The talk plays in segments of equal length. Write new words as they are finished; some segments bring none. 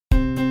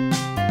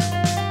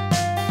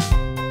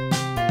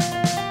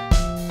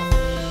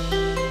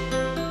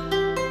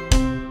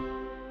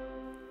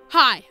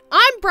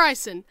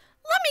Bryson,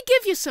 let me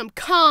give you some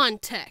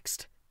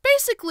context.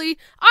 Basically,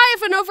 I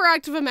have an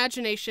overactive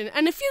imagination,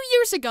 and a few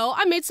years ago,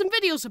 I made some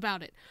videos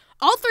about it.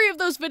 All 3 of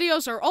those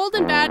videos are old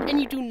and bad,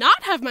 and you do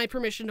not have my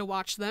permission to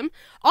watch them.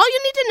 All you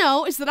need to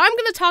know is that I'm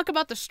going to talk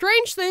about the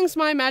strange things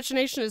my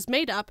imagination is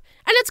made up,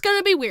 and it's going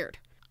to be weird.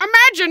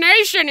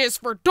 Imagination is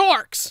for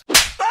dorks!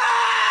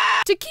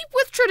 To keep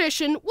with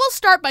tradition, we'll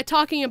start by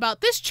talking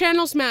about this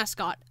channel's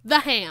mascot, the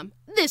ham,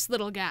 this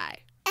little guy.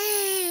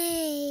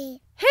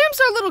 Hams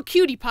are little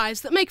cutie pies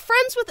that make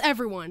friends with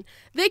everyone.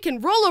 They can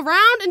roll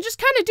around and just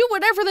kind of do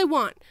whatever they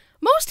want.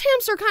 Most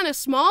hams are kind of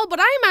small, but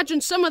I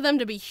imagine some of them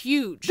to be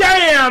huge.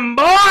 Damn,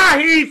 boy,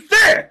 he's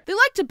thick! They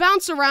like to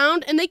bounce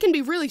around, and they can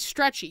be really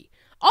stretchy.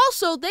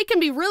 Also, they can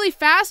be really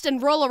fast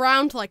and roll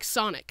around like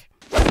Sonic.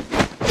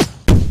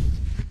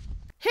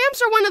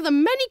 Hams are one of the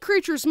many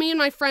creatures me and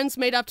my friends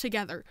made up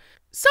together.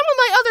 Some of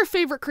my other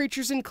favorite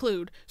creatures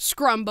include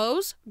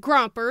Scrumbos,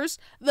 Grompers,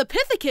 the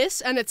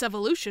Pithecus and its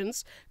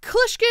evolutions,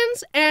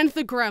 Klishkins, and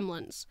the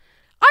Gremlins.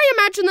 I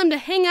imagine them to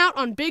hang out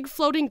on big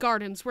floating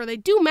gardens where they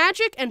do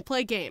magic and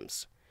play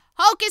games.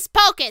 Hocus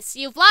pocus,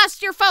 you've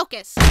lost your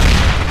focus.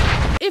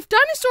 If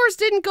dinosaurs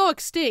didn't go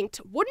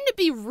extinct, wouldn't it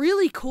be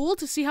really cool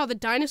to see how the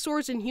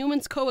dinosaurs and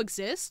humans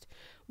coexist?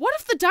 What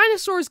if the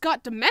dinosaurs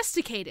got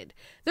domesticated?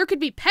 There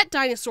could be pet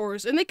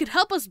dinosaurs, and they could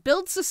help us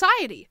build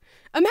society.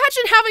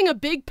 Imagine having a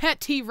big pet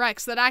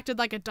T-Rex that acted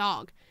like a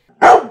dog.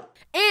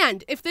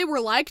 And if they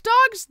were like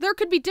dogs, there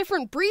could be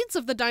different breeds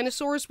of the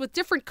dinosaurs with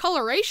different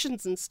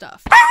colorations and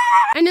stuff.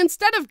 And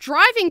instead of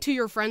driving to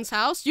your friend's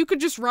house, you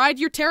could just ride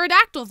your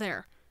pterodactyl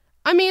there.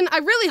 I mean, I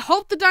really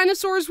hope the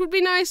dinosaurs would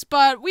be nice,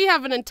 but we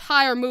have an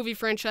entire movie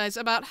franchise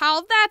about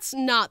how that's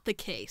not the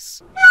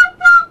case.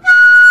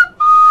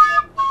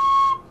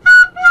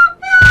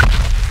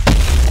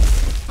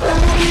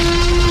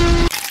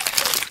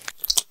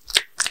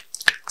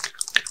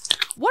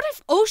 What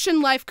if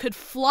ocean life could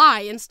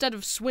fly instead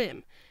of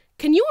swim?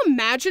 Can you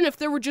imagine if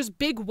there were just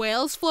big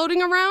whales floating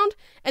around,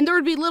 and there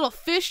would be little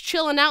fish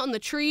chilling out in the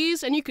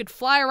trees, and you could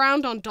fly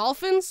around on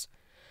dolphins?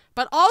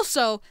 But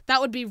also,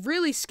 that would be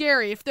really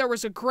scary if there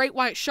was a great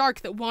white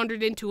shark that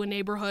wandered into a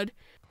neighborhood.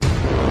 Me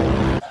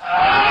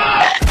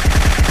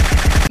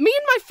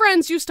and my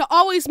friends used to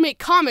always make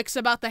comics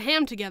about the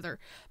ham together,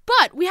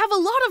 but we have a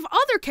lot of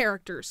other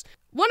characters.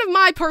 One of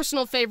my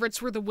personal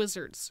favorites were the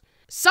wizards.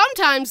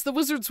 Sometimes the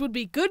wizards would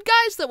be good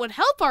guys that would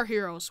help our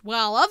heroes,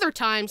 while other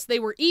times they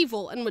were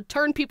evil and would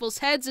turn people's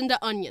heads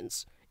into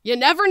onions. You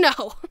never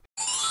know.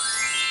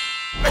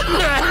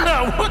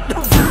 What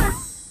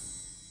the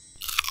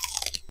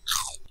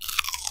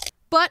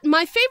But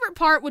my favorite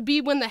part would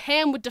be when the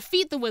ham would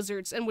defeat the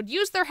wizards and would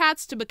use their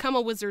hats to become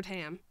a wizard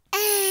ham.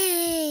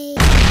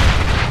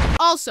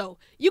 Also,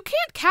 you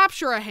can't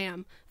capture a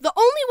ham. The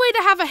only way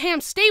to have a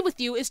ham stay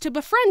with you is to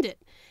befriend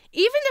it.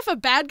 Even if a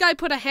bad guy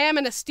put a ham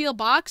in a steel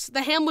box,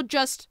 the ham would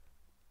just...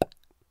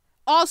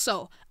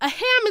 Also, a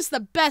ham is the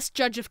best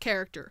judge of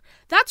character.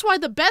 That's why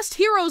the best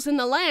heroes in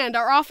the land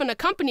are often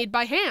accompanied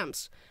by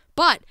hams.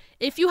 But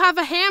if you have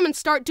a ham and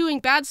start doing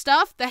bad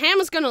stuff, the ham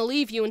is gonna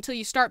leave you until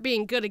you start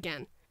being good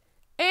again.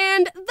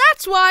 And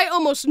that's why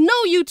almost no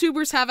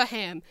YouTubers have a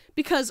ham,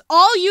 because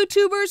all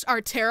YouTubers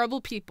are terrible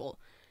people.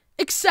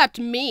 Except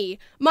me.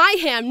 My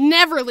ham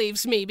never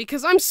leaves me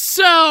because I'm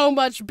so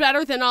much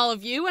better than all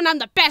of you, and I'm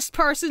the best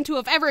person to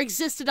have ever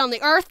existed on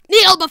the earth.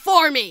 Kneel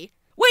before me!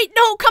 Wait,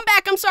 no, come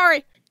back, I'm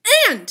sorry.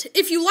 And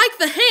if you like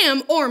the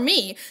ham, or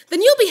me,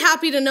 then you'll be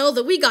happy to know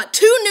that we got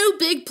 2 new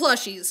big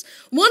plushies.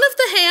 One of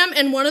the ham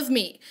and one of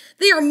me.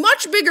 They are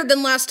much bigger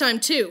than last time,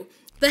 too.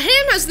 The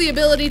ham has the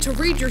ability to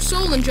read your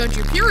soul and judge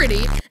your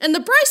purity, and the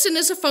Bryson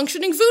is a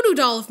functioning voodoo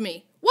doll of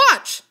me.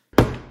 Watch!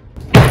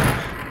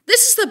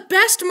 This is the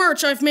best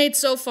merch I've made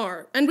so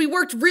far, and we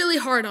worked really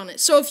hard on it,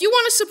 so if you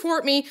want to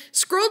support me,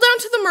 scroll down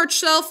to the merch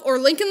shelf or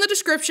link in the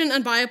description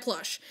and buy a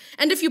plush.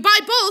 And if you buy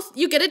both,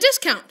 you get a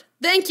discount.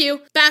 Thank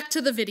you. Back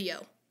to the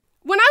video.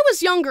 When I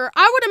was younger,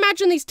 I would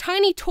imagine these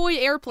tiny toy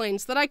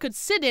airplanes that I could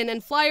sit in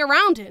and fly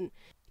around in.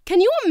 Can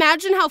you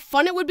imagine how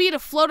fun it would be to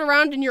float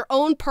around in your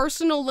own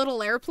personal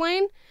little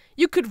airplane?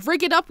 You could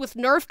rig it up with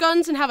Nerf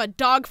guns and have a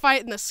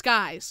dogfight in the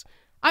skies.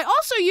 I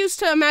also used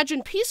to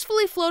imagine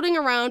peacefully floating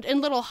around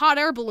in little hot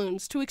air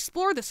balloons to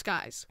explore the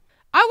skies.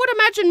 I would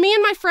imagine me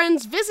and my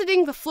friends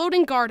visiting the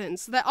floating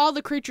gardens that all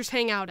the creatures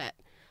hang out at.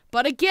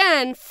 But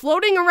again,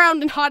 floating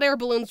around in hot air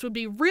balloons would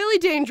be really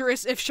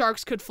dangerous if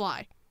sharks could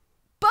fly.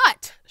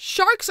 But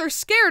sharks are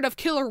scared of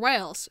killer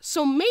whales,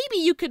 so maybe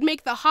you could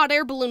make the hot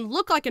air balloon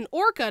look like an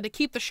orca to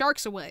keep the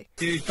sharks away.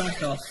 Dude,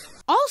 back off.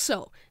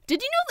 Also,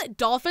 did you know that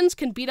dolphins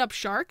can beat up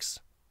sharks?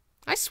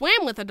 I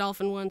swam with a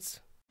dolphin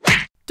once.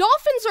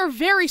 Dolphins are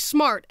very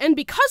smart, and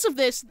because of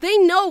this, they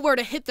know where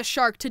to hit the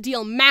shark to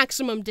deal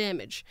maximum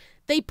damage.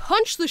 They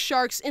punch the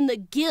sharks in the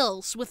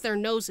gills with their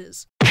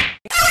noses.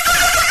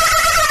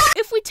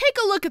 If we take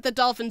a look at the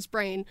dolphin's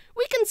brain,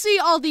 we can see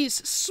all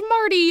these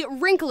smarty,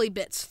 wrinkly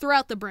bits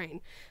throughout the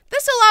brain.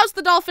 This allows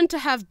the dolphin to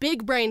have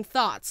big brain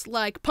thoughts,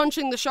 like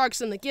punching the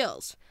sharks in the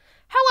gills.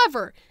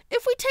 However,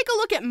 if we take a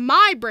look at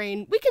my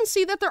brain, we can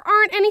see that there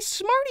aren't any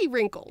smarty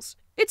wrinkles.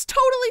 It's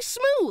totally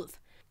smooth.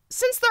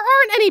 Since there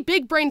aren't any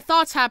big brain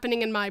thoughts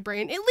happening in my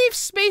brain, it leaves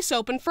space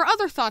open for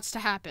other thoughts to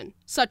happen,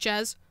 such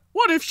as,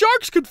 what if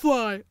sharks could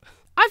fly?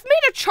 I've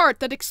made a chart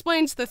that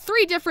explains the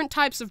 3 different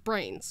types of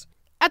brains.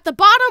 At the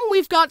bottom,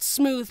 we've got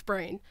smooth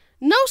brain.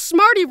 No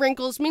smarty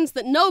wrinkles means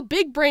that no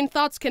big brain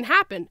thoughts can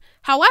happen.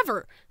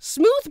 However,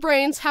 smooth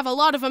brains have a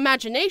lot of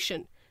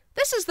imagination.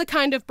 This is the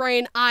kind of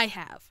brain I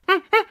have.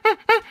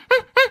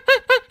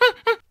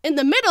 In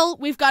the middle,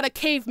 we've got a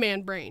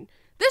caveman brain.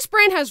 This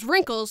brain has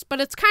wrinkles, but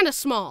it's kind of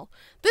small.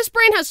 This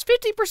brain has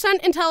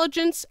 50%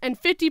 intelligence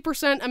and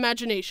 50%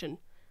 imagination.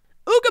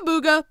 Ooga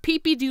booga,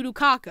 pee-pee doo-doo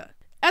caca.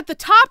 At the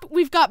top,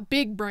 we've got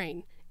big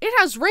brain. It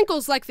has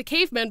wrinkles like the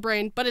caveman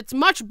brain, but it's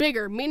much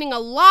bigger, meaning a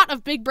lot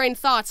of big brain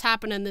thoughts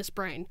happen in this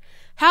brain.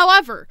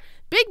 However,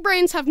 big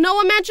brains have no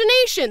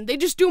imagination. They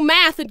just do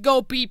math and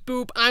go beep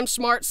boop, I'm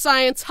smart,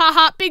 science,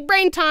 haha, big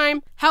brain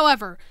time.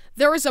 However,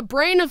 there is a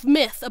brain of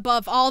myth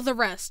above all the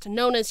rest,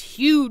 known as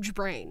huge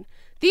brain.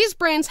 These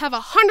brains have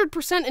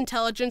 100%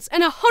 intelligence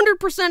and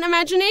 100%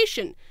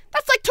 imagination.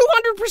 That's like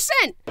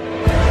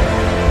 200%!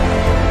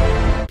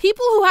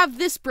 People who have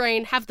this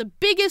brain have the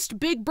biggest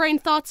big brain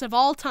thoughts of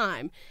all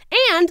time,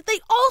 and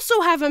they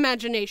also have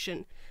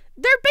imagination.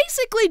 They're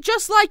basically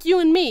just like you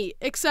and me,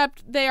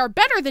 except they are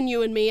better than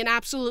you and me in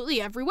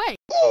absolutely every way.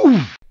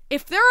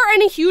 If there are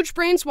any huge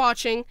brains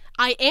watching,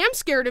 I am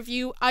scared of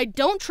you, I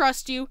don't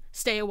trust you,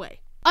 stay away.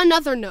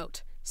 Another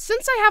note.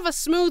 Since I have a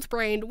smooth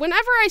brain,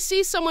 whenever I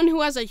see someone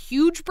who has a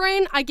huge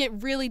brain, I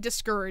get really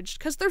discouraged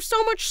because they're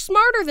so much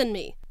smarter than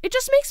me. It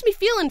just makes me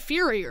feel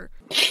inferior.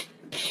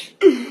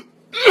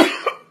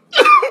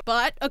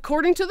 But,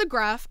 according to the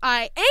graph,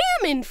 I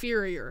am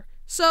inferior.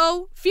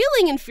 So,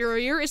 feeling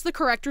inferior is the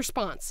correct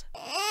response.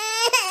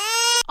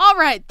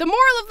 Alright, the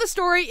moral of the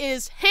story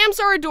is, hams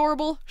are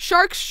adorable,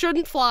 sharks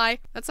shouldn't fly.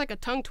 That's like a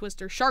tongue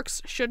twister,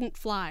 sharks shouldn't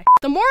fly.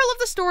 The moral of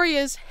the story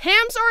is,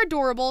 hams are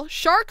adorable,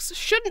 sharks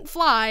shouldn't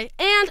fly,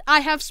 and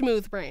I have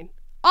smooth brain.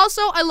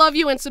 Also, I love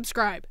you and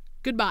subscribe.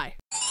 Goodbye.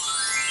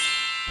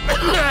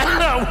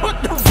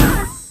 What the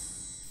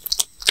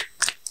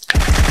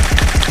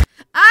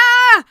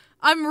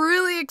I'm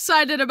really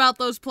excited about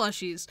those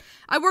plushies.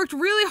 I worked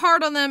really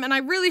hard on them and I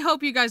really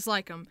hope you guys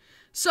like them.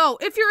 So,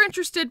 if you're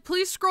interested,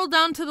 please scroll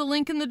down to the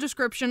link in the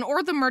description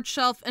or the merch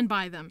shelf and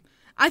buy them.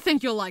 I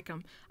think you'll like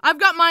them. I've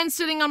got mine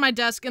sitting on my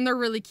desk and they're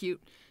really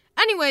cute.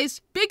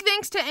 Anyways, big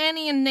thanks to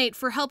Annie and Nate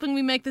for helping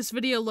me make this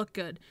video look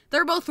good.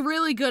 They're both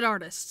really good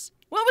artists.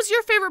 What was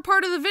your favorite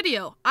part of the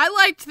video? I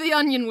liked the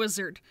onion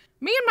wizard.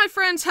 Me and my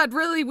friends had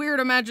really weird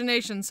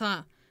imaginations,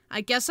 huh? I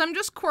guess I'm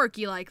just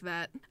quirky like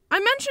that. I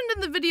mentioned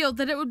in the video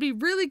that it would be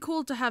really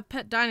cool to have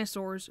pet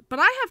dinosaurs, but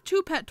I have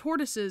 2 pet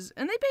tortoises,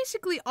 and they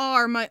basically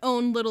are my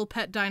own little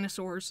pet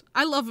dinosaurs.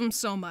 I love them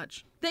so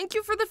much. Thank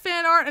you for the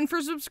fan art and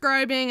for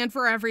subscribing and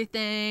for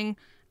everything.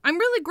 I'm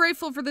really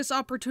grateful for this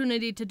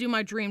opportunity to do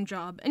my dream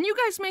job, and you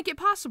guys make it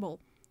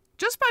possible.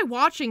 Just by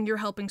watching, you're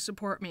helping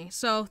support me,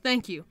 so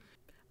thank you.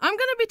 I'm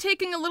gonna be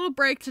taking a little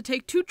break to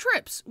take 2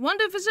 trips, one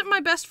to visit my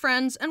best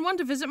friends and one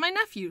to visit my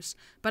nephews.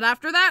 But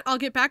after that, I'll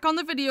get back on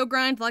the video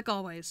grind like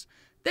always.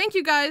 Thank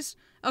you guys.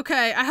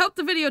 Okay, I hope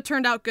the video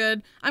turned out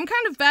good. I'm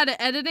kind of bad at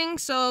editing,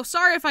 so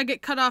sorry if I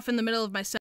get cut off in the middle of my set.